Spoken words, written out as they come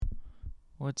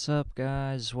What's up,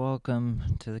 guys? Welcome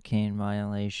to the Kane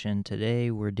Violation.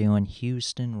 Today we're doing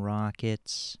Houston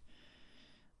Rockets.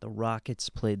 The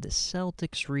Rockets played the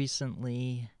Celtics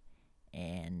recently,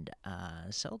 and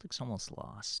Celtics almost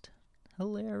lost.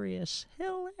 Hilarious.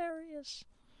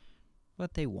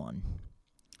 But they won.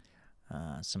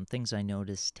 Some things I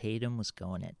noticed: Tatum was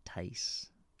going at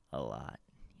Tice a lot.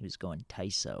 He was going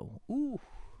Tiso. Ooh.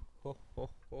 Ho,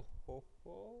 ho, ho, ho,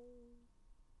 ho.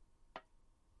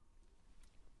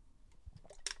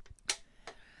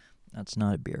 That's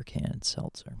not a beer can, it's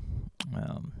seltzer.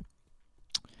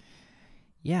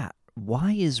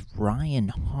 Why is Ryan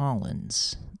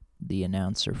Hollins the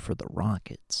announcer for the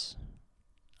Rockets?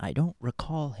 I don't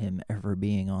recall him ever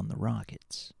being on the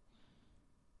Rockets.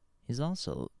 He's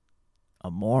also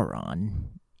a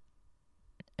moron,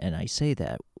 and I say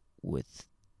that with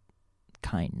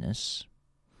kindness.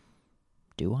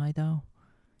 Do I, though?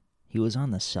 He was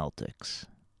on the Celtics,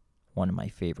 one of my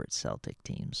favorite Celtic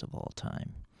teams of all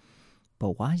time.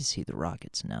 But why is he the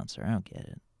Rockets announcer? I don't get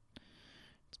it.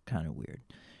 It's kind of weird.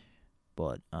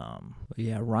 But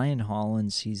yeah, Ryan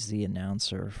Hollins, he's the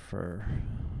announcer for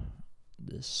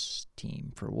this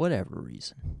team for whatever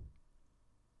reason.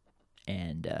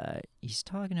 And he's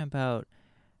talking about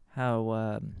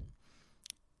how,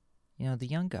 the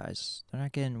young guys, they're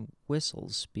not getting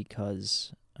whistles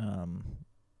because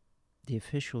the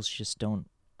officials just don't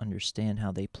understand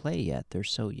how they play yet. They're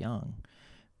so young.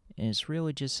 And it's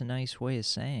really just a nice way of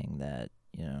saying that,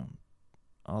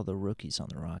 all the rookies on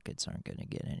the Rockets aren't going to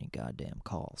get any goddamn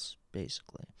calls,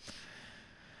 basically.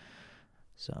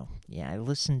 So, yeah, I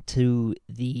listened to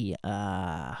the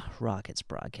Rockets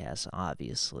broadcast,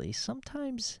 obviously.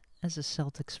 Sometimes, as a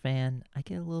Celtics fan, I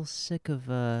get a little sick of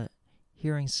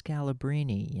hearing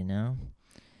Scalabrine,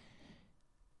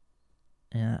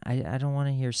 I don't want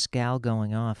to hear Scal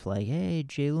going off like, hey,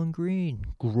 Jalen Green,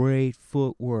 great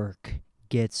footwork.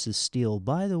 Gets the steal.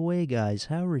 By the way, guys,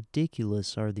 how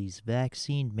ridiculous are these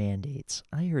vaccine mandates?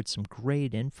 I heard some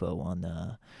great info on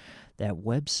that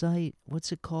website.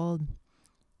 What's it called?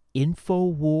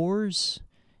 InfoWars?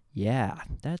 Yeah,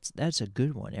 that's a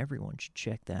good one. Everyone should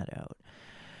check that out.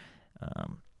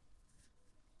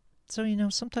 So,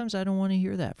 sometimes I don't want to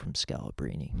hear that from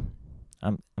Scalabrine.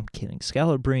 I'm kidding.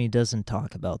 Scalabrine doesn't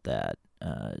talk about that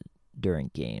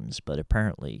during games, but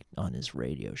apparently on his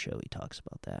radio show he talks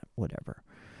about that. Whatever.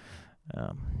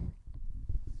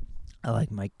 I like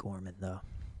Mike Gorman, though.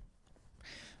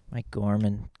 Mike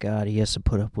Gorman, God, he has to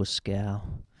put up with Scal.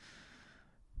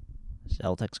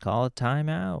 Celtics call a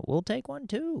timeout. We'll take one,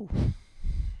 too.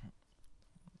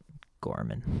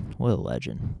 Gorman, what a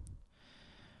legend.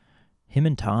 Him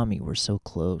and Tommy were so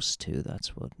close, too.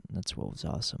 That's what was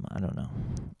awesome. I don't know.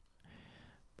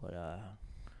 But,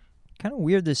 kind of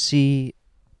weird to see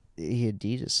the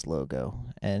Adidas logo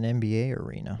at an NBA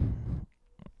arena.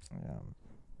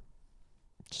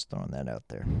 Just throwing that out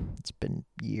there. It's been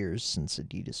years since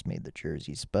Adidas made the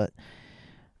jerseys, but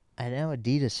I know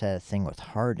Adidas had a thing with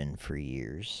Harden for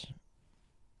years,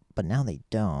 but now they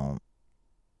don't.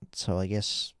 So I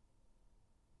guess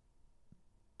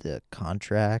the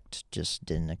contract just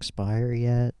didn't expire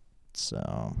yet,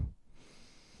 so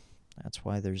that's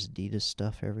why there's Adidas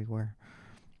stuff everywhere.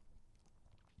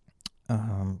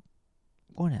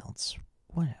 What else?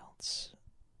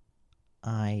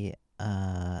 I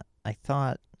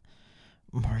thought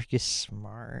Marcus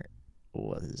Smart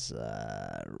was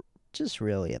just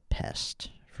really a pest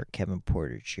for Kevin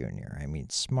Porter Jr. I mean,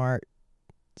 Smart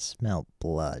smelled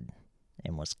blood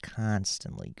and was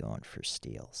constantly going for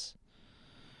steals.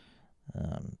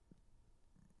 And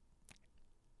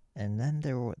then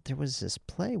there was this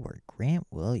play where Grant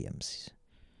Williams,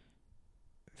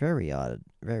 very odd,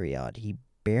 he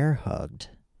bear hugged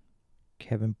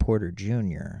Kevin Porter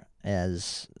Jr.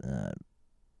 as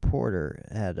Porter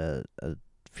had a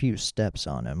few steps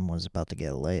on him, was about to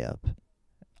get a layup.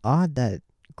 Odd that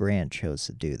Grant chose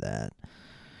to do that.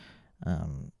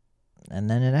 And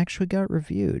then it actually got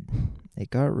reviewed.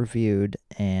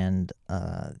 And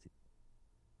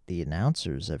the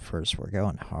announcers at first were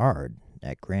going hard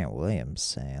at Grant Williams,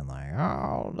 saying like,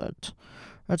 "Oh,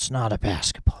 that's not a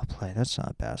basketball play. That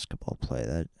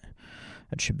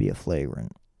should be a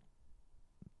flagrant."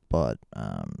 But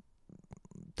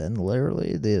then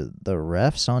literally the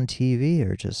refs on TV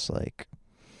are just like,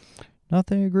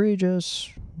 nothing egregious.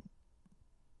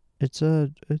 It's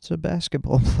a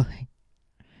basketball play.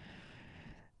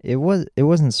 It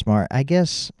wasn't smart. I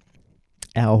guess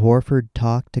Al Horford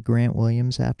talked to Grant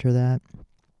Williams after that,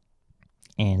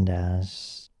 and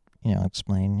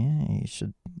explained, yeah, you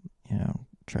should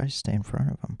try to stay in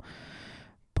front of him.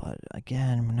 But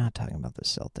again, we're not talking about the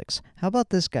Celtics. How about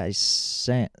this guy,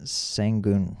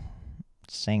 Sangoon?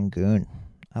 Sangoon.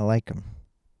 I like him.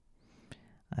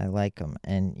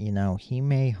 And, he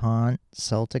may haunt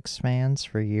Celtics fans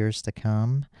for years to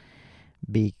come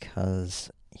because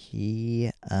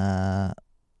he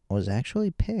was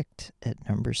actually picked at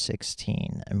number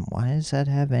 16. And why does that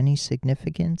have any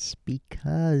significance?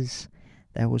 Because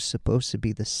that was supposed to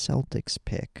be the Celtics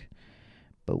pick,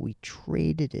 but we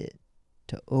traded it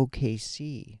to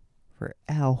OKC for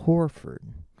Al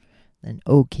Horford. Then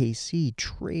OKC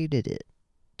traded it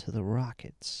to the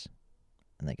Rockets,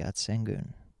 and they got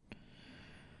Sengun.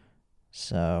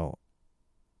 So,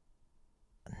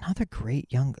 another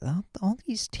great young... All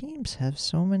these teams have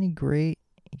so many great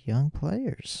young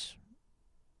players.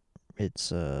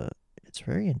 It's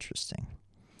very interesting.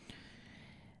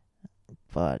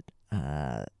 But,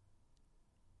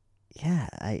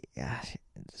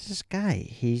 this guy,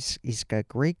 he's got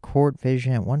great court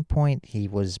vision. At one point, he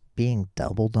was being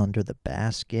doubled under the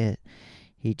basket.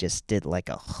 He just did like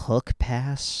a hook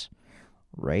pass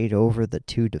right over the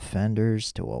two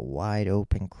defenders to a wide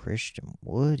open Christian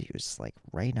Wood. He was like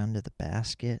right under the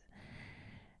basket.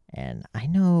 And I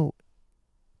know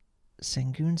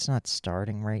Sengun's not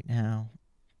starting right now.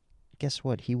 Guess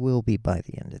what? He will be by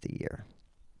the end of the year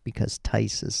because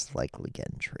Tice is likely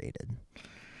getting traded.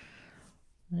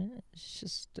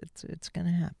 It's going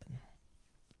to happen.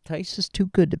 Tice is too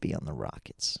good to be on the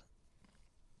Rockets.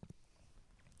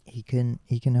 He can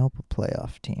help a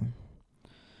playoff team.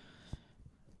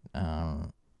 I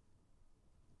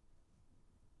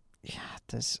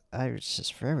was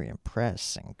just very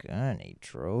impressed. Sengun, he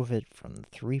drove it from the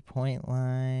 3-point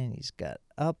line. He's got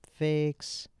up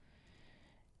fakes.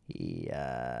 He's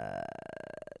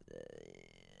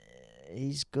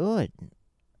good.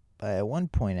 But at one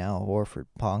point, Al Horford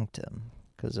punked him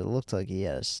because it looked like he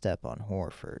had a step on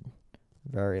Horford.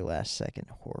 Very last second,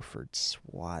 Horford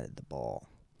swatted the ball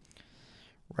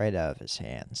right out of his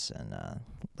hands and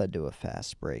led to a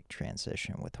fast break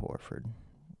transition with Horford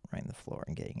running the floor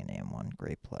and getting an and-1.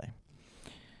 Great play.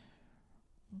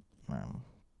 And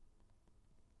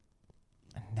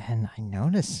then I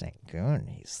noticed Sengun,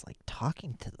 he's like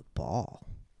talking to the ball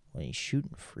when he's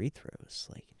shooting free throws.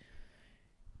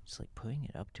 He's like putting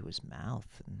it up to his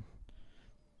mouth, and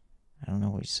I don't know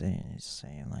what he's saying. He's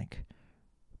saying like,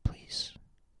 please,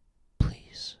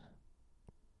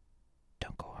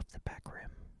 don't go off the back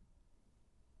rim.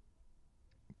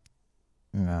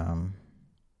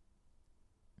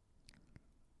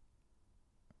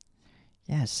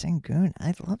 Yeah, Sengun,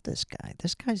 I love this guy.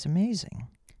 This guy's amazing.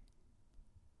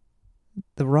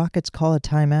 The Rockets call a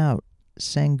timeout.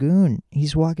 Sengun,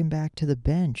 he's walking back to the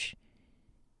bench.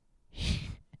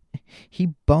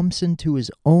 He bumps into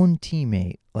his own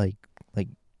teammate, like,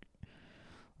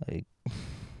 he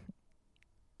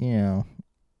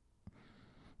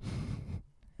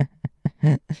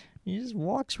just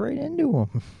walks right into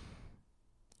him.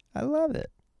 I love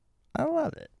it.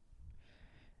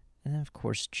 And then, of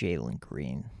course, Jalen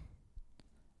Green.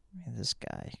 This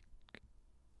guy,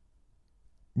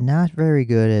 not very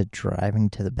good at driving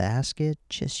to the basket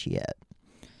just yet.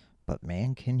 But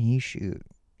man, can he shoot.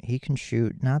 He can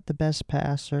shoot. Not the best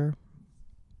passer,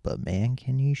 but man,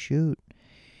 can he shoot.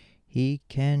 He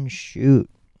can shoot.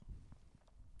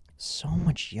 So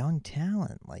much young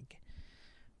talent. Like,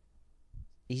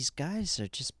 these guys are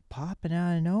just popping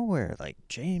out of nowhere. Like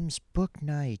James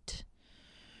Bouknight.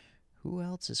 Who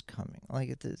else is coming? Like,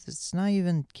 it's not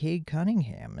even Cade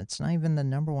Cunningham. It's not even the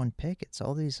number 1 pick. It's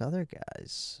all these other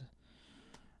guys.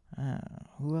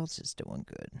 Who else is doing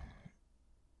good?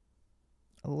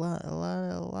 A lot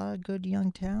of good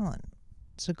young talent.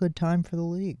 It's a good time for the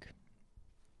league.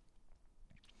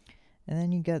 And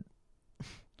then you got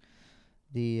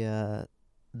the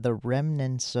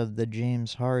remnants of the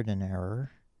James Harden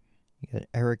era. You got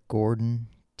Eric Gordon,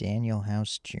 Daniel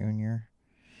House Jr.,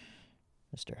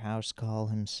 Mr. Housecall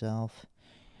himself.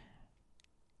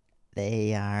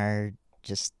 They are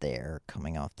just there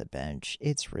coming off the bench.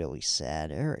 It's really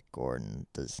sad. Eric Gordon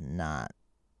does not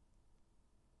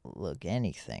look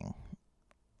anything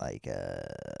like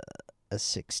a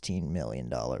 $16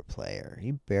 million player.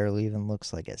 He barely even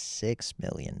looks like a $6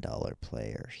 million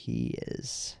player.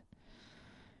 He's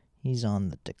on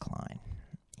the decline.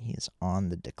 He is on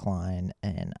the decline,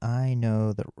 and I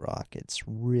know the Rockets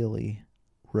really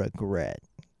regret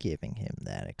giving him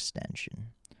that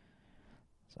extension.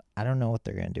 So I don't know what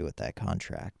they're going to do with that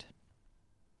contract.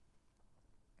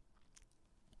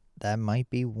 That might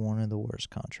be one of the worst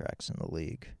contracts in the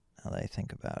league, now that I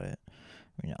think about it.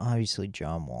 I mean, obviously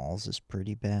John Wall's is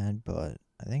pretty bad, but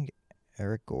I think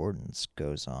Eric Gordon's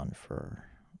goes on for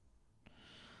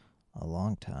a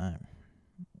long time,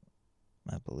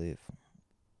 I believe.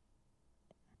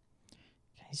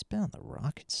 He's been on the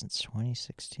Rockets since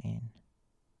 2016.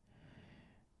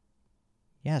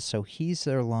 Yeah, so he's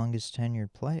their longest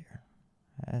tenured player.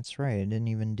 That's right, I didn't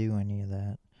even do any of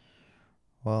that.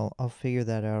 Well, I'll figure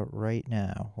that out right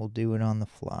now. We'll do it on the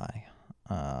fly.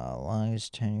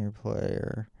 Longest tenured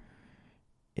player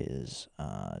is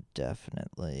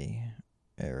definitely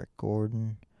Eric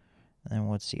Gordon. And then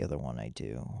what's the other one I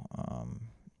do?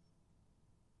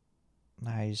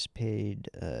 Highest paid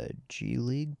G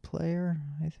League player,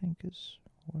 I think is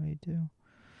what I do.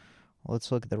 Well,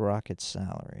 let's look at the Rockets'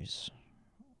 salaries.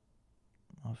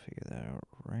 I'll figure that out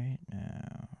right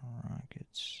now.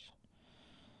 Rockets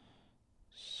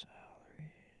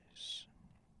salaries.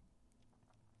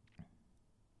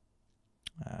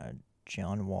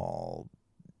 John Wall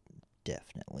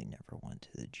definitely never went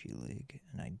to the G League,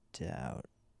 and I doubt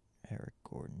Eric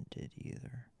Gordon did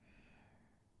either.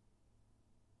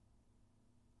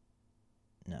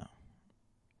 No.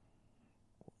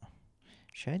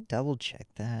 Should I double check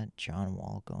that? John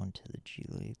Wall going to the G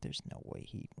League? There's no way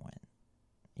he went.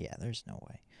 Yeah, there's no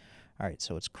way. Alright,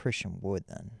 so it's Christian Wood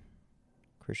then.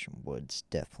 Christian Wood's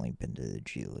definitely been to the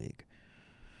G League.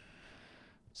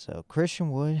 So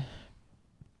Christian Wood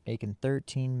making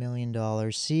 $13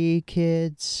 million. See,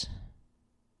 kids?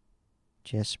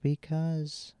 Just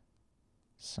because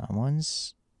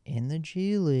someone's in the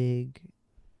G League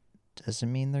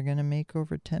doesn't mean they're going to make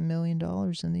over $10 million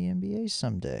in the NBA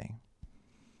someday.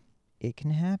 It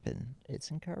can happen.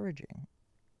 It's encouraging.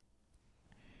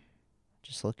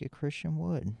 Just look at Christian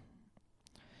Wood.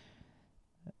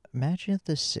 Imagine if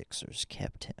the Sixers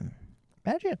kept him.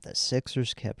 Imagine if the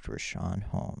Sixers kept Richaun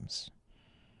Holmes.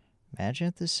 Imagine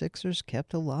if the Sixers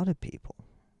kept a lot of people.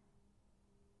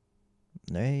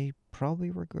 They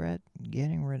probably regret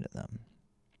getting rid of them.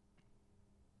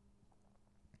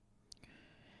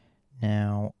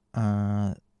 Now,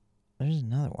 there's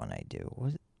another one I do.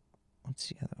 What's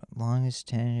the other one? Longest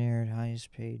tenured,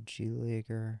 highest paid G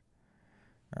Leaguer,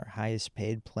 or highest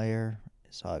paid player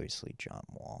is obviously John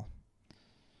Wall.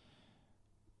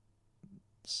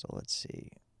 So let's see.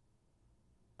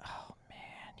 Oh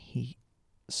man,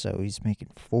 he's making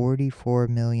 $44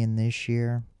 million this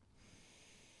year.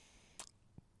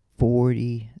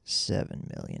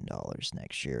 $47 million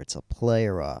next year. It's a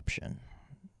player option.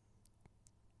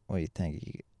 What do you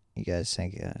think? You guys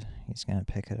think he's going to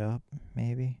pick it up?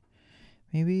 Maybe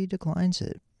he declines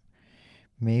it.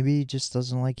 Maybe he just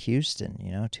doesn't like Houston.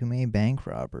 Too many bank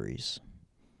robberies.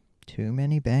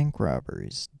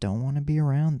 Don't want to be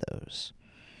around those.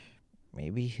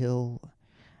 Maybe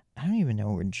I don't even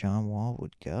know where John Wall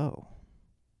would go.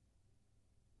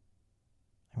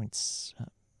 I mean,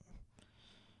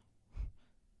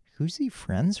 who's he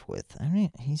friends with? I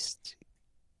mean, he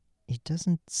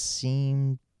doesn't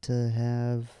seem to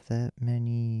have that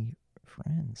many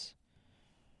friends.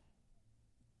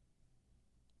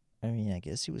 I mean, I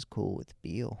guess he was cool with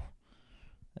Beal.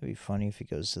 That'd be funny if he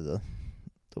goes to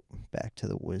back to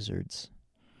the Wizards.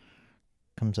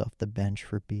 Comes off the bench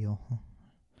for Beal.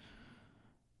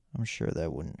 I'm sure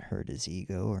that wouldn't hurt his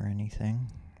ego or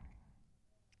anything.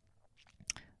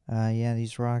 Yeah,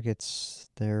 these Rockets,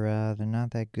 they're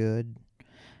not that good.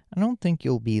 I don't think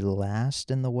you'll be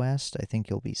last in the West. I think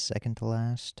you'll be second to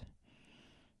last.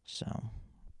 So,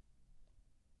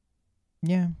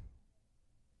 yeah,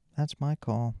 that's my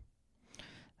call.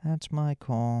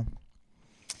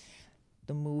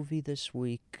 The movie this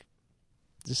week,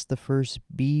 this is the first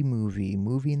B movie,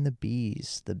 Movie and the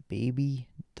Bees, The Baby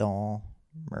Doll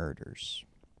Murders.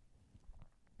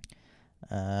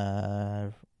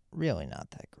 Really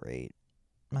not that great.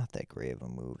 Not that great of a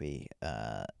movie.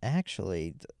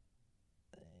 Actually,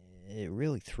 it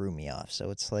really threw me off. So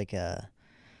it's like a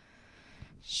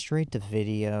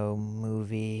straight-to-video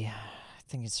movie. I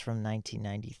think it's from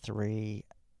 1993.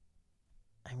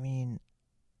 I mean,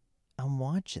 I'm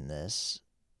watching this,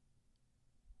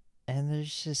 and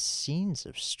there's just scenes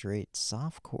of straight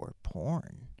softcore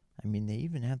porn. I mean, they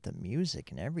even have the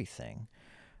music and everything,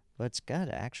 but it's got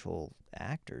actual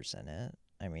actors in it.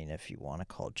 I mean, if you want to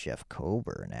call Jeff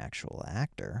Kober an actual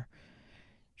actor,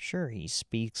 sure, he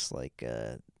speaks like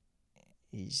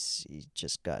he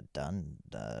just got done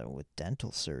with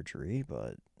dental surgery,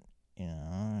 but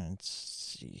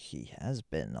he has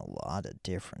been in a lot of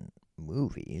different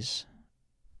movies,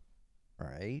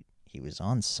 right? He was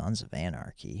on Sons of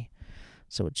Anarchy,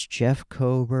 so it's Jeff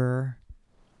Kober,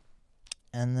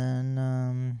 and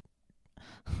then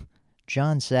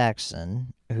John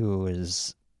Saxon, who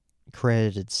is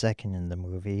credited second in the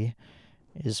movie,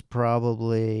 is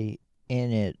probably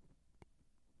in it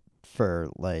for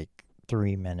like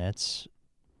 3 minutes,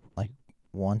 like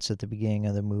once at the beginning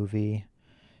of the movie.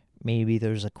 Maybe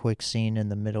there's a quick scene in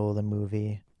the middle of the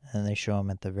movie, and they show him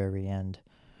at the very end.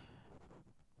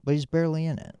 But he's barely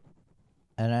in it.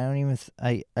 And I don't even...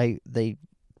 they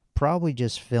probably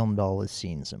just filmed all his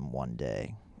scenes in one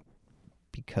day.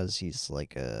 Because he's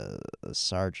like a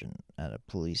sergeant at a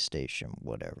police station,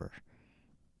 whatever.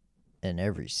 And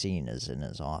every scene is in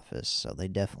his office, so they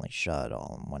definitely shot it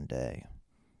all in one day.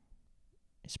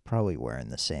 He's probably wearing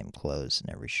the same clothes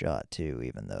in every shot, too,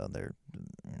 even though they're,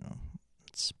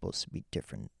 it's supposed to be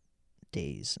different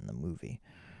days in the movie.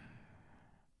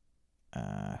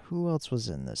 Who else was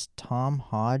in this? Tom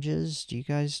Hodges? Do you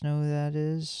guys know who that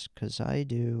is? Because I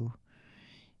do.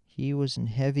 He was in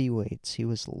Heavyweights. He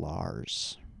was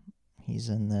Lars. He's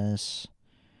in this.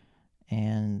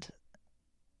 And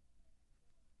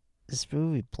this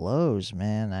movie blows,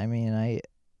 man. I mean,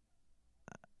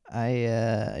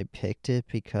 I picked it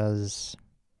because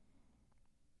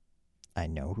I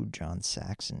know who John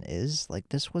Saxon is. Like,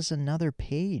 this was another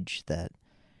page that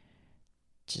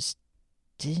just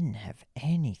didn't have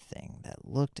anything that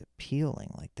looked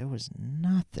appealing. Like, there was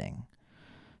nothing.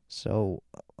 So,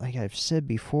 like I've said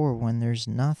before, when there's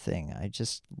nothing, I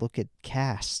just look at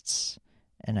casts.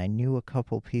 And I knew a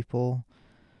couple people.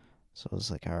 So I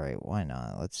was like, all right, why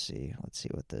not? Let's see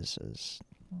what this is.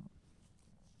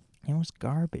 It was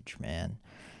garbage, man.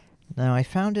 Now, I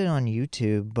found it on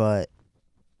YouTube, but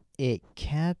it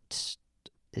kept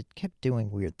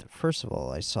doing weird. First of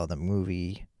all, I saw the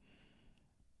movie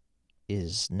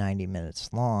is 90 minutes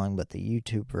long, but the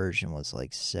YouTube version was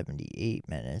like 78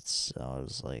 minutes. So I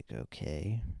was like,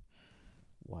 okay,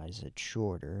 why is it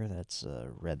shorter? That's a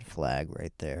red flag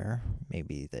right there.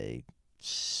 Maybe they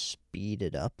speed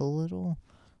it up a little,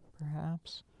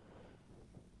 perhaps.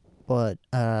 But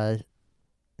no,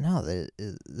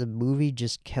 the movie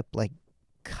just kept like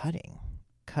cutting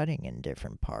in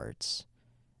different parts,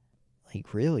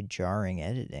 like really jarring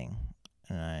editing,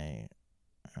 and I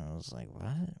was like,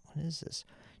 what is this?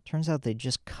 Turns out they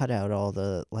just cut out all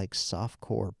the like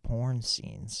softcore porn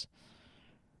scenes.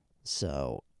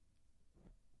 So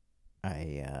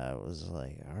I was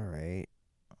like, all right.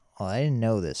 Well, I didn't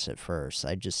know this at first.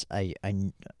 I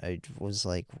was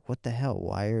like, what the hell?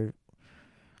 Why are...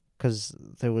 Because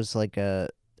there was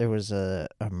a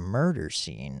murder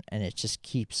scene, and it just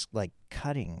keeps like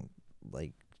cutting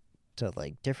like to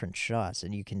like different shots,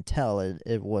 and you can tell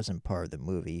it wasn't part of the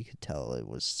movie. You could tell it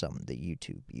was something the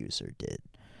YouTube user did.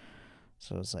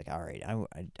 So I was like, all right,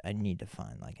 I need to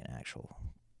find like an actual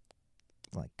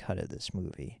like cut of this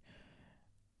movie.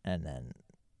 And then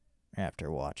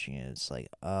after watching it, it's like,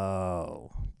 oh,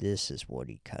 this is what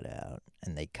he cut out.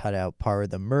 And they cut out part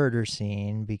of the murder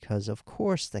scene because, of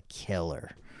course, the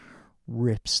killer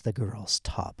rips the girl's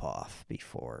top off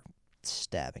before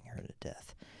stabbing her to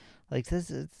death. Like,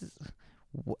 this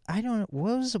I don't know.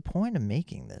 What was the point of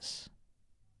making this?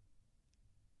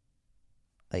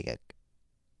 Like,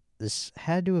 this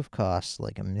had to have cost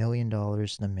like $1 million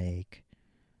to make.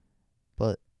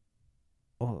 But,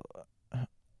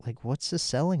 like, what's the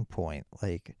selling point?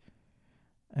 Like,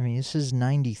 I mean, this is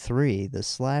 93. The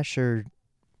slasher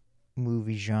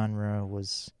movie genre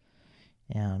was,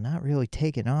 not really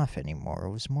taking off anymore.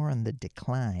 It was more on the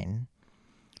decline.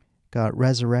 Got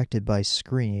resurrected by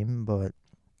Scream, but,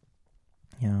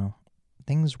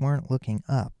 things weren't looking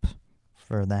up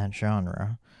for that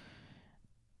genre.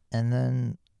 And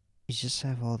then you just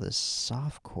have all this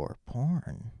softcore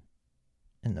porn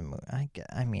in the movie.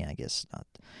 I mean, I guess not.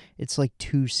 It's like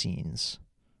 2 scenes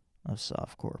of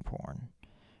softcore porn.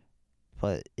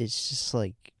 But it's just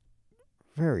like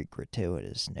very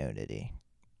gratuitous nudity.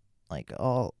 Like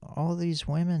all these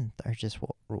women are just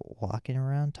walking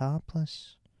around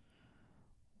topless.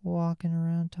 Walking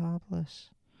around topless.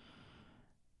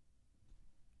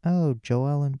 Oh,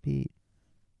 Joel Embiid.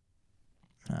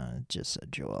 Just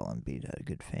said Joel Embiid had a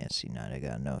good fantasy night. I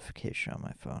got a notification on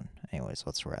my phone. Anyways,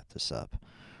 let's wrap this up.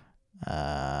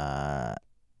 Yeah,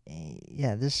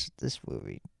 this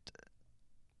movie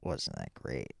wasn't that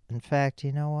great. In fact,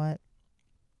 you know what?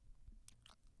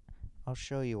 I'll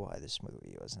show you why this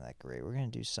movie wasn't that great. We're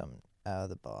going to do something out of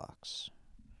the box.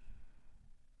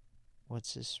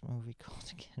 What's this movie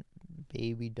called again?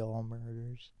 Baby Doll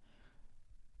Murders.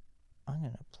 I'm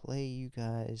going to play you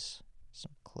guys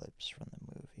some clips from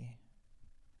the movie.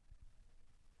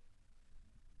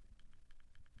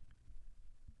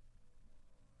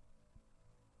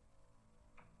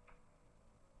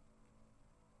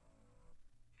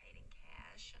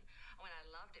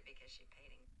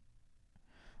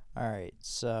 Alright,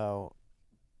 so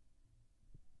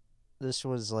this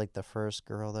was like the first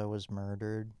girl that was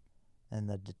murdered, and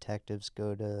the detectives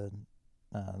go to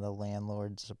the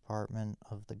landlord's apartment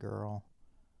of the girl.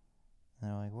 And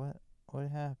they're like,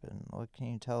 what happened? What can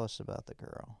you tell us about the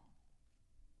girl?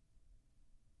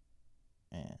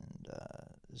 And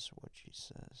this is what she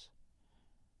says.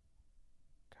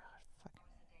 God, fuck.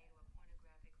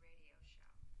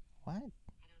 What? I don't know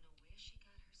where she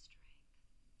got her strength.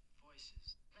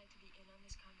 Voices. Like to be in on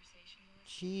this conversation, Melissa?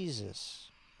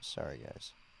 Jesus. Sorry,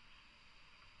 guys.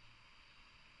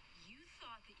 You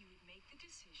thought that you would make the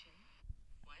decision.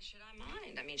 Why should I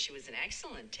mind? I mean, she was an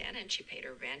excellent tenant. She paid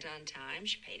her rent on time.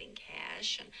 She paid in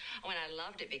cash. And I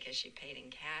loved it because she paid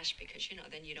in cash because,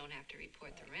 then you don't have to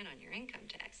report the rent on your income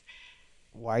tax.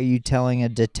 Why are you telling a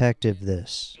detective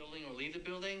this? Building or leave the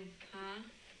building? Huh?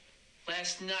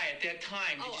 Last night, at that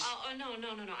time, No.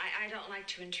 I don't like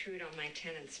to intrude on my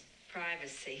tenant's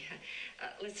privacy.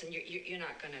 Listen, you're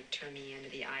not going to turn me into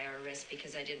the IRS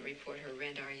because I didn't report her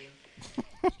rent, are you?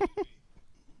 The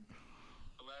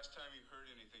last time you heard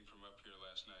anything from up here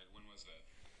last night, when was that?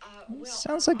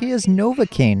 Sounds like he has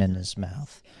Novocaine in his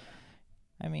mouth.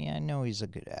 I mean, I know he's a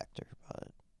good actor,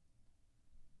 but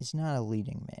he's not a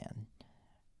leading man.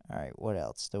 Alright, what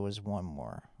else? There was one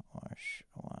more I want to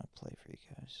play for you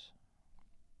guys.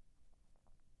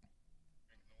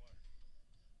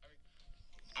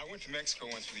 I went to Mexico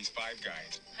once with these 5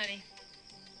 guys. Honey,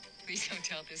 please don't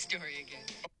tell this story again.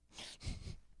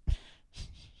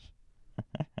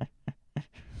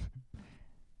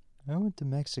 I went to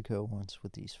Mexico once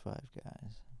with these 5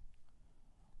 guys.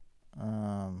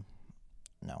 No,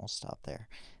 I'll stop there.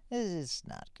 It's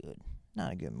not good.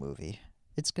 Not a good movie.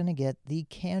 It's gonna get the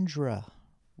Candra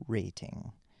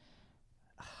rating.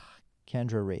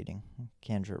 Candra rating.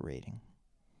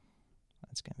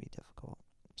 That's gonna be difficult.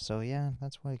 So yeah,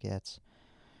 that's what it gets.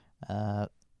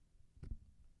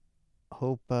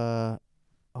 Hope you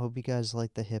guys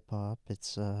like the hip hop.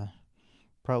 It's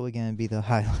probably gonna be the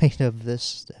highlight of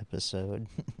this episode.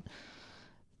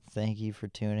 Thank you for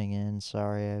tuning in.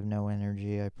 Sorry I have no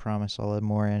energy. I promise I'll have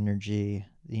more energy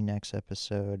the next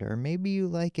episode. Or maybe you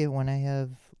like it when I have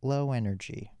low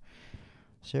energy.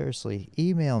 Seriously,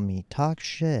 email me. Talk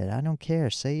shit. I don't care.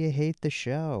 Say you hate the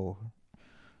show.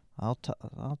 I'll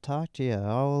talk to you.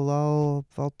 I'll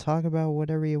talk about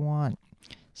whatever you want.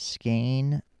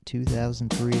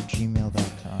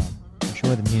 Skane2003@gmail.com.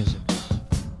 Enjoy the music.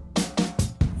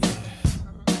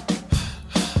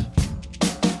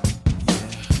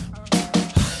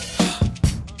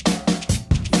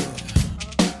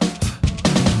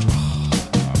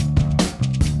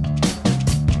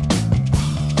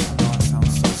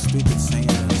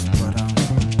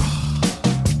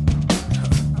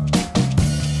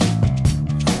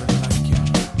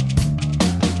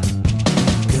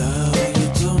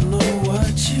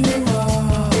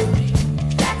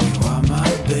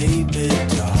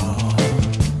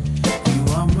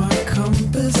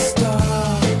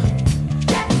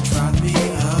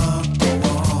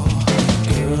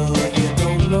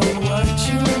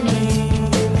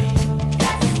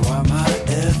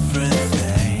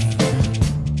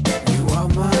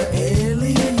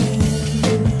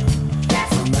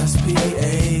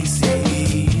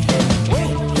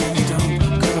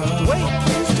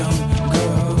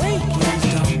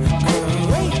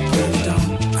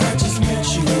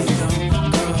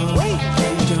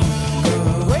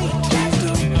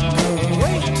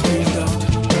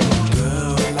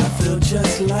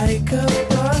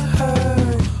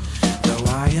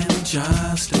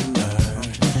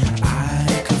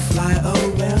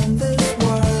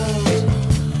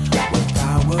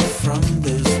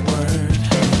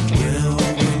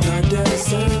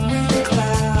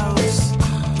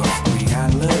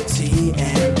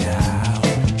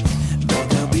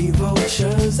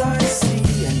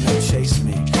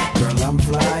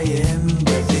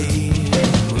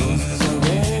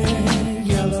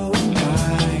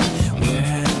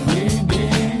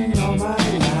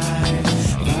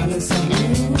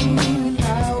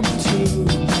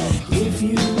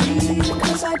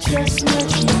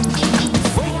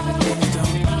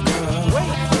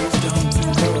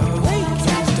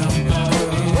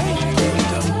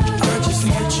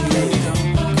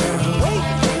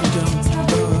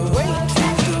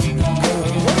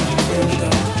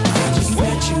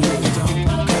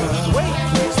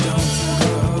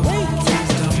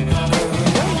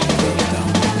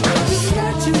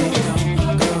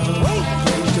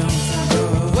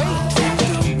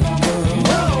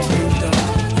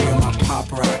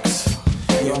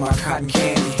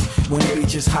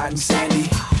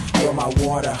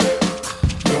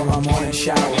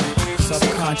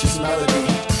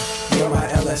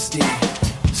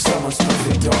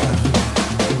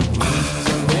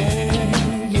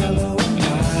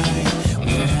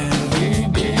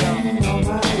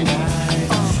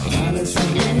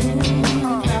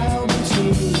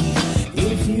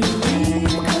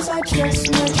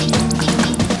 just met you.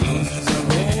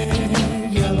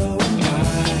 Red, yellow, and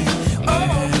white. Oh,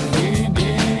 we've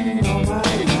been all my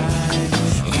life.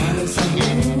 Promise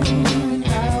again,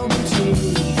 I'll be true.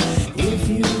 If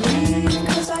you leave,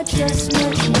 'cause I just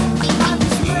met you. I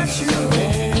just met you.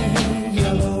 Red,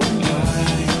 yellow, and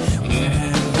white.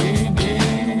 We've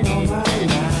been all my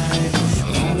life.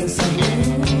 Promise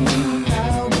again,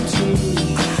 I'll be true.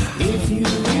 If you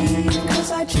leave,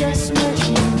 'cause I just met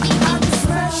you. I just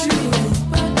met you.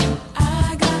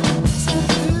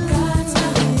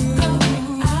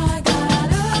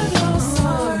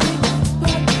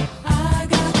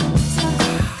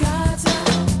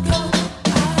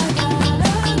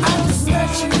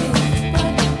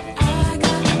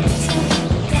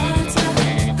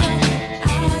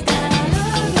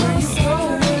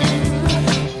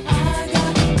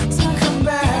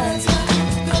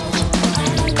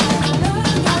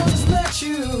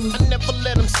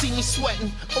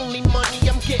 Sweating, only money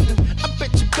I'm getting. I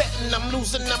bet you betting I'm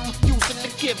losing, I'm refusing to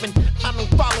giving. I don't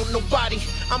follow nobody,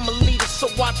 I'm a leader, so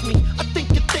watch me. I think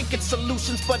you think it's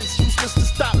solutions, but it's useless to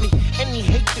stop me. Any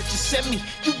hate that you send me,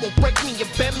 you won't break me or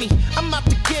bend me. I'm out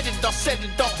to get it, I'll set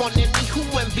it off on any who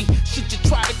envy. Should you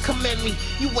try to commend me,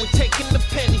 you ain't taking a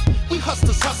penny. We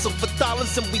hustlers hustle for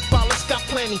dollars and we ballers got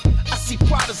plenty. I see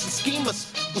plotters and schemers,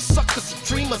 with suckers and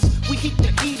dreamers. We heat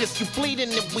the heaters, you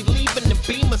bleeding and we leaving the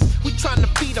beamers. We trying to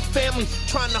feed a family,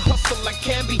 trying to hustle like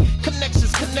can be.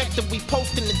 Connections connected, we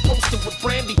posting and toasting with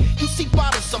brandy. You see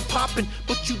bottles I'm popping,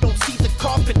 but you don't see the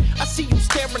coffin. I see you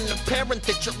staring apparent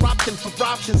that you're opting for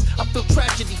options. I feel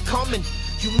tragedy coming,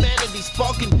 humanity's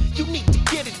bugging. You need to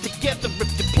get it together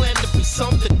if you plan to be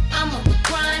something. I'm on the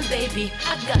grind, baby,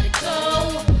 I gotta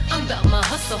go. I'm about my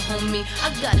hustle, homie, I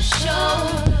gotta show.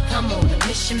 I'm on a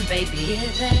mission, baby, hear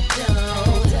that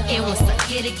dough. And once I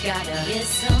get it, gotta get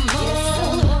some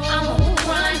more. I'm on the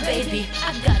grind, baby,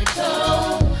 I gotta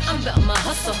go. I'm about my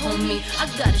hustle, homie, I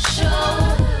gotta show.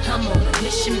 I'm on a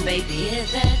mission, baby, hear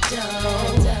that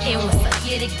dough. And once I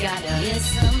get it, gotta get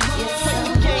some more.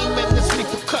 Game and there's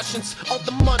repercussions, all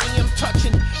the money I'm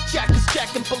touching. Jack is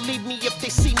jacking, believe me, if they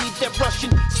see me, they're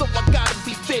rushing. So I gotta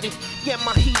be fitted, yeah,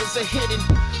 my heaters are hidden.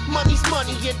 Money's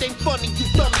money, it ain't funny, you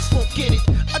dummies won't get it.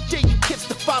 I dare you kids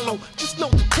to follow, just know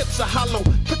the tips are hollow.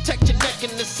 Protect your neck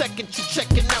in a second, you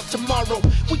checking out tomorrow.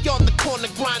 We on the corner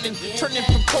grinding, turning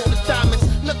from coal to diamonds.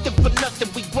 Nothing for nothing,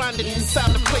 we grinding,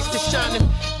 inside the place to shining.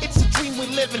 It's a dream we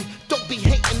living, don't be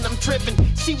hating, I'm driven.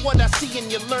 See what I see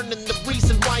and you're learning the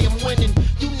reason why I'm winning.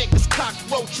 You niggas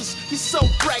cockroaches, you're so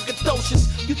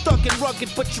braggadocious. You thuggin' rugged,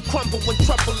 but you crumble when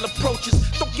trouble approaches.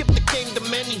 Don't give the game to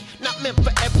many, not meant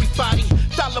for everybody.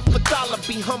 Dollar for dollar,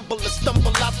 be humble and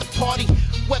stumble out the party.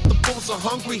 Whether bulls are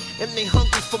hungry and they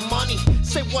hungry for money.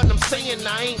 Say what I'm saying,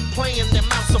 I ain't playing, their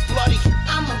mouths are bloody.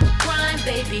 I'm on the grind,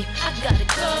 baby, I gotta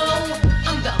go.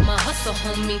 I'm about my hustle,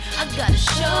 homie, I gotta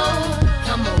show.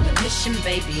 I'm on a mission,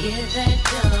 baby, hear that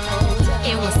dough.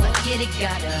 And once I get it,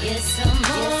 gotta get some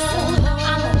more.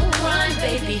 I'm on the grind,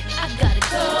 baby, I gotta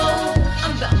go.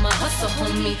 I'm about my hustle,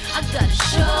 homie, I gotta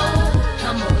show.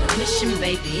 I'm on a mission,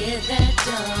 baby, hear that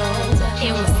dough.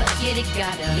 And once I get it,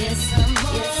 gotta get some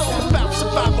more. It's all about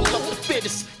survival of the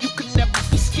fittest. You can never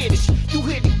be skittish. You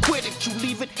hit it, quit it, you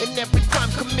leave it, and every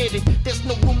crime committed. There's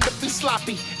no room to be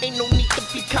sloppy, ain't no need to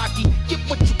be cocky. Get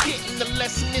what you get, and the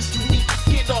lesson is you need to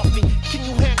get off me. Can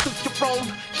you handle your own?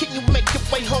 Can you make your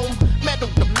way home? Metal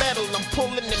to metal, I'm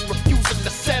pulling and refusing to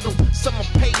settle. Some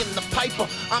are paying the piper,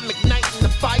 I'm igniting the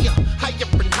fire. Higher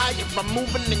and higher, I'm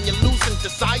moving and you're losing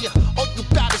desire. All you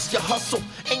got is your hustle,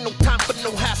 ain't no time for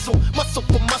no hassle. Muscle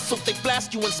for muscle, they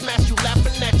blast you and smash you,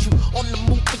 laughing at you. On the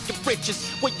move for your riches,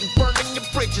 where you burning your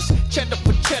bridges. Cheddar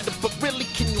for cheddar, but really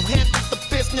can you handle the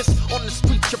business? On the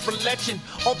street you're a legend,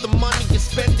 all the money you're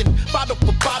spending. Bottle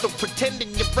for bottle, pretending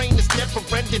your brain is never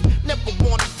ending. Never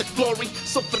wanted the glory,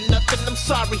 so for nothing I'm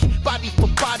sorry. Body for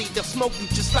body, they'll smoke you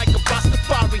just like a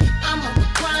Rastafari. I'm on the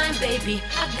grind, baby,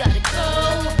 I gotta go.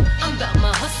 I'm about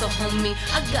my hustle, homie,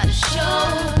 I gotta show.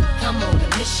 I'm on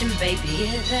a mission, baby,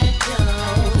 hear that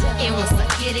dough. And once I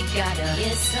get it, gotta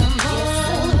get some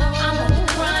more. I'm on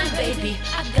the grind, baby,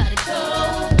 I gotta go.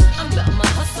 I'm about my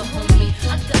hustle, homie,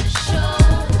 I gotta show.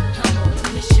 I'm on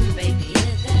a mission, baby,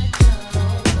 hear that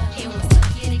dough. And once I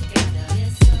get it, gotta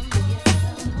get some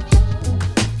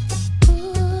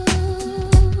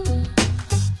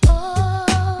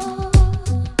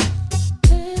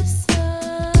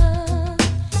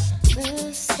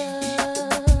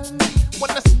When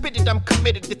I spit it, I'm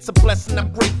committed, it's a blessing,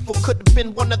 I'm grateful. Could've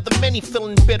been one of the many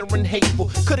feeling bitter and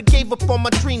hateful. Could've gave up on my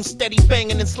dreams, steady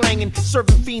banging and slanging.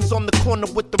 Serving fiends on the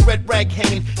corner with the red rag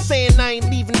hanging. Saying I ain't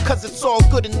leaving cause it's all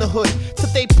good in the hood. Till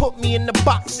they put me in the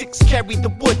box, 6 carry the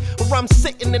wood. Or I'm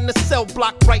sitting in the cell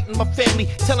block writing my family.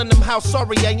 Telling them how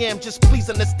sorry I am, just please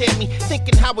understand me.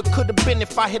 Thinking how it could've been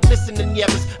if I had listened in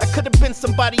Yevis. I could've been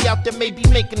somebody out there maybe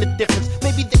making a difference.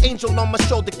 Maybe the angel on my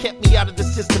shoulder kept me out of the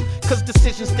system. Cause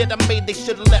decisions that I made, they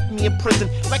should've left me in prison.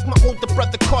 Like my older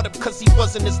brother caught up cause he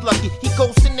wasn't as lucky. He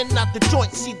goes in and out the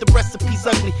joint, see the recipe's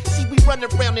ugly. See, we run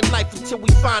around in life until we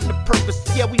find the purpose.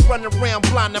 Yeah, we run around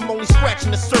blind, I'm only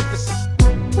scratching the surface.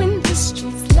 When the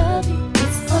streets love you,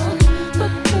 it's fun.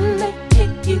 But when they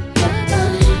pick you, you're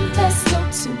done. There's no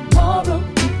tomorrow,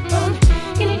 you run.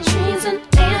 Any dreams and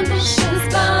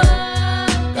ambitions gone.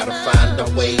 Gotta find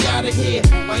our way out of here.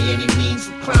 By any means,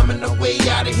 we're climbing our way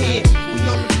out of here. We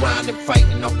on the grind and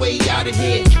fighting our way out of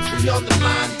here. We on the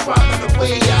line, driving our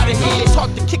way out of here. It's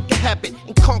hard to kick a habit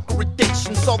and conquer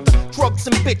addictions. All the drugs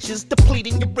and bitches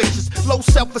depleting your riches. Low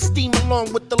self-esteem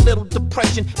along with a little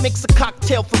depression makes a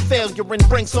cocktail for failure and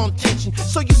brings on tension.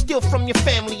 So you steal from your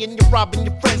family and you're robbing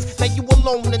your friends. Now you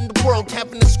alone in the world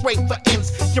having to scrape for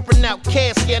ends. You're an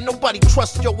outcast, yeah, nobody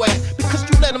trusts your ass. Because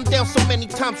you let them down so many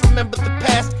times, remember the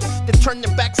past. They turn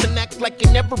their backs and act like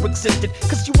it never existed.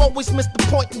 Cause you always miss the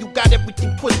point and you got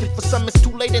everything twisted. For some it's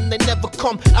too late and they never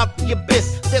come out the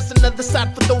abyss. There's another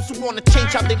side for those who wanna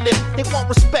change how they live. They want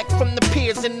respect from the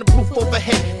peers and the roof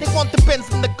overhead. They want the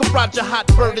Benz in the garage, a hot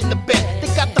bird in the bed. They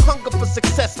got the hunger for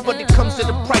success, but it comes at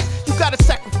a price. You gotta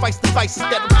sacrifice the vices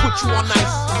that'll put you on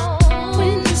ice.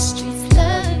 When the streets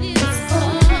love you, it's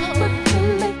fun. But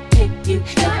when they pick you,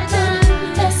 you're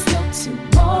done. There's no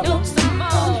tomorrow.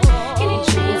 Any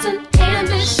dreams and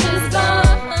ambitions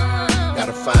gone.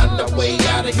 Gotta find our way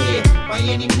out of here. By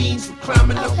any means, we're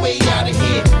climbing our way out of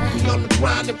here. We on the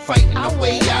grind and fighting our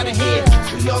way out of here.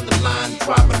 We on the line,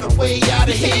 driving our way out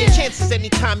of here. Chances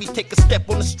anytime you take a step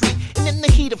on the street. And in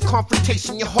the heat of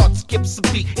confrontation, your heart skips a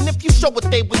beat. And if you show what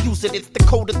they will use it, it's the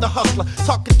code of the hustler.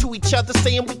 Talking to each other,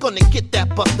 saying we're gonna get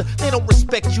that buster. They don't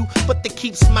respect you, but they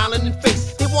keep smiling in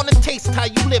face. They wanna taste how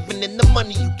you living and the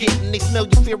money you getting. They smell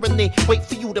your fear and they wait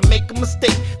for you to make a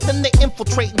mistake. Then they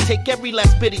infiltrate and take every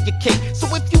last bit of your cake. So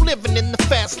if you living in the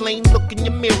fast lane, look in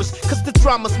your mirrors. Cause the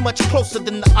drama's much closer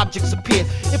than the objects appear.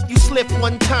 If you slip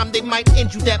one time, they might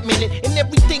end you that minute. And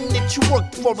everything that you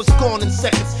worked for is gone in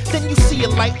seconds. Then you see a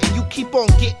light and you keep on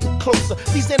getting closer.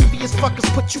 These envious fuckers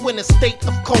put you in a state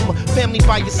of coma. Family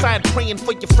by your side praying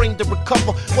for your frame to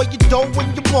recover. While you don't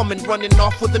when your woman running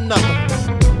off with another.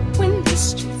 When the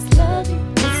streets love you,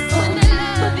 it's fun.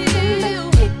 But when they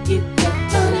pick you, you're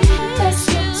done. There's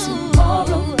no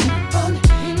tomorrow, you run.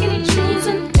 Any dreams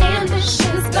and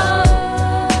ambitions gone.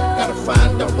 Gotta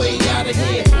find our way out of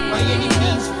here. By any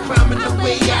means, we're climbing our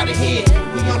way out of here.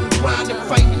 We on the grind and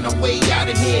fighting our way out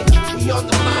of here. We on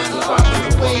the line,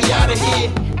 driving our way out of here.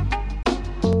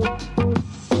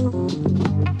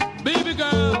 Baby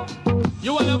girl,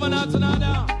 you will never not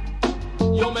another.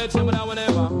 You met him now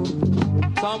whenever.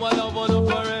 Someone love on you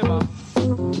forever.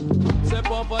 Step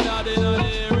up for that in the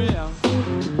area.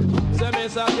 Say me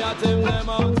some cat him them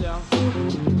out here.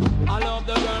 I love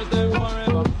the girls them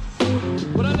forever.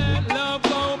 But I let love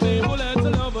go, people let the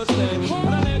love stay.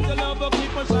 But I let the love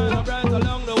keep on shining bright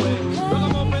along the way. Rock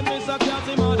 'em up and miss a cat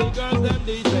him all the girls them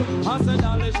DJ. I said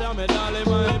darling, show me darling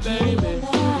my baby.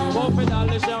 Won't me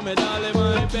darling, show me darling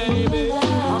my baby.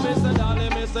 I miss a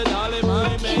darling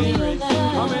my Mary.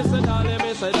 I miss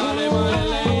a darling my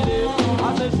lady.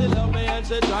 I said she love me and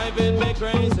she driving me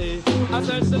crazy. I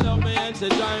said she love me and she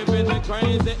driving me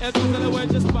crazy. Especially when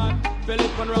she spot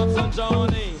Philip and Robs and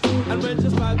Johnny. And when she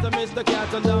spot to Mr.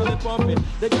 Cat and Dolly Pumpy.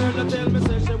 The girl that tell me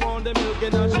say she want the milk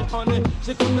and she honey.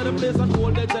 She come to the place and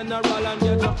hold the general and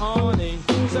get your honey.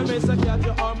 Say Mr. Cat,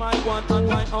 you are my one and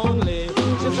my only.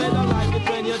 She said I like it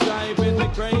when you're driving me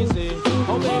crazy.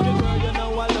 Oh baby girl, you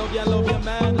know I love you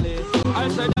manly. I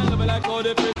said I love it like all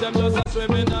the fish, them just a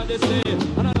swimming on the sea.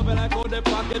 And I love it like all the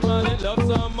pocket money, love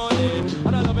some money.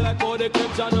 And I love it like all the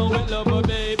clips, I know it love a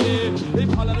baby.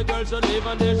 If all of the girls should live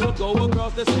and they should go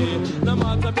across the sea. No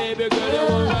matter baby girl,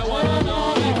 you want I wanna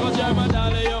know. Because you're my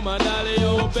darling,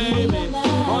 oh baby.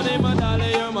 Honey, my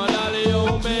darling,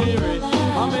 oh Mary.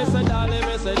 I miss a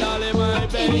darling, my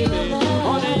baby.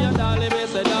 Honey, your darling,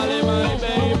 miss a darling, my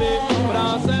baby. But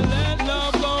I said let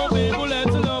love go, people, let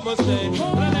the love stay.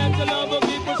 But I let the love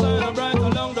keep on shining bright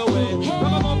along the way.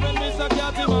 Come up and miss a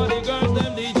cat, all the girls,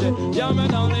 them DJ. You're my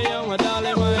darling,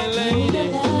 my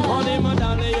lady. Honey, my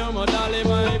darling,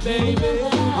 my baby.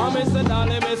 I miss a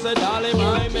darling,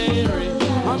 my Mary.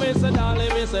 I miss a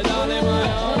darling, my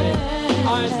honey.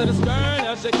 I nice to this girl,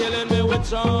 yeah, she killing me with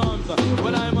charms.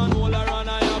 When I'm on all around,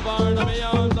 I have her in my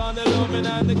arms. On the loving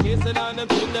and the kissing and the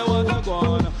thing they want to go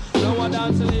on. No one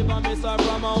dance to leave, I miss her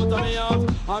from out of my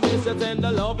arms. I miss your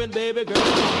tender loving, baby girl,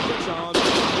 your charms.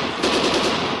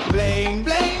 Bling,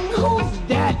 bling, who's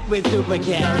that with super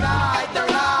cat?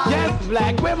 Third eye. Just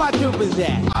black, where my troopers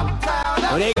at? Uptown.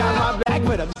 Well, they got my back,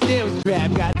 but I'm still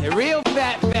strapped. Got the real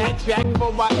fat track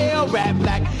for my ill rap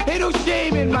black. Ain't no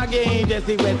shame in my game, just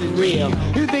see what's real.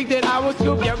 You think that I will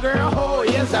scoop your girl? Oh,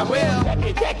 yes, I will.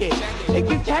 Check it.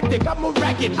 It's a tactic, I'm a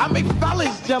racket. I make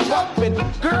fellas jump up and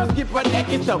girls get butt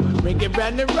naked. So bring it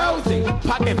round and rosy.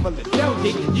 Pocket full of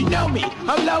doji. You know me,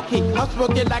 I'm low-key. I'm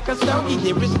smoking like a stogie.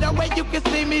 There is no way you can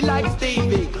see me like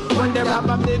Stevie. Wonder how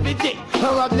I'm living dick,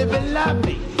 how I'm living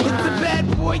lovely. It's a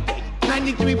bad boy thing.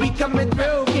 93 we coming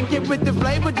through, kick it with the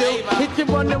flavor, dude. Hit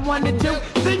you on the 1 and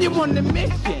 2, send you on the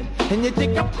mission, and you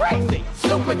think I'm crazy.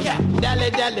 Super cat,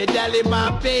 dally,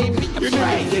 my baby, you're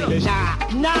crazy.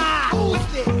 Nah,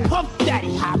 who's this? Puff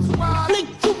Daddy Hops,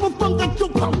 Blink Trooper from the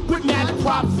Trooper with mad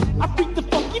props. I freak the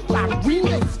funky fly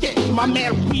remix, get my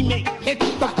man remake, hit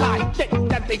the fly shit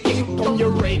that they kick on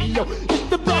your radio. It's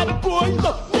the bad boys,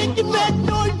 though, making that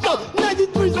noise, though.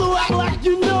 93 so act like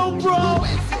you know, bro.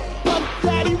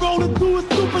 Daddy rolling through a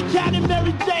super cat and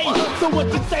Mary Jane. So what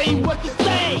you say?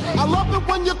 I love it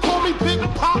when you call me Big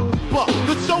Papa,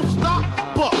 the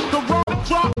showstopper, the rock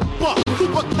dropper,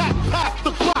 super cat pass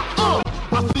the clock.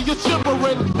 I see you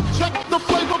shivering. Check the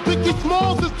flavor Biggie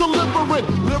Smalls is delivering.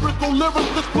 Lyrical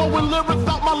lyrics is flowing lyrics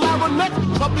out my larynx.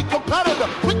 Chubby competitor,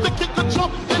 quick to kick the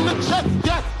jump in the chest.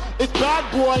 Yes, it's bad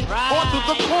boy, on to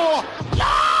the core.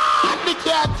 Yeah, they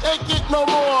can't take it no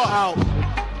more. Out.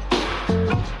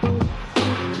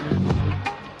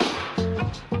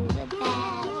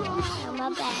 I'm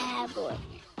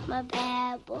a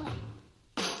bad boy.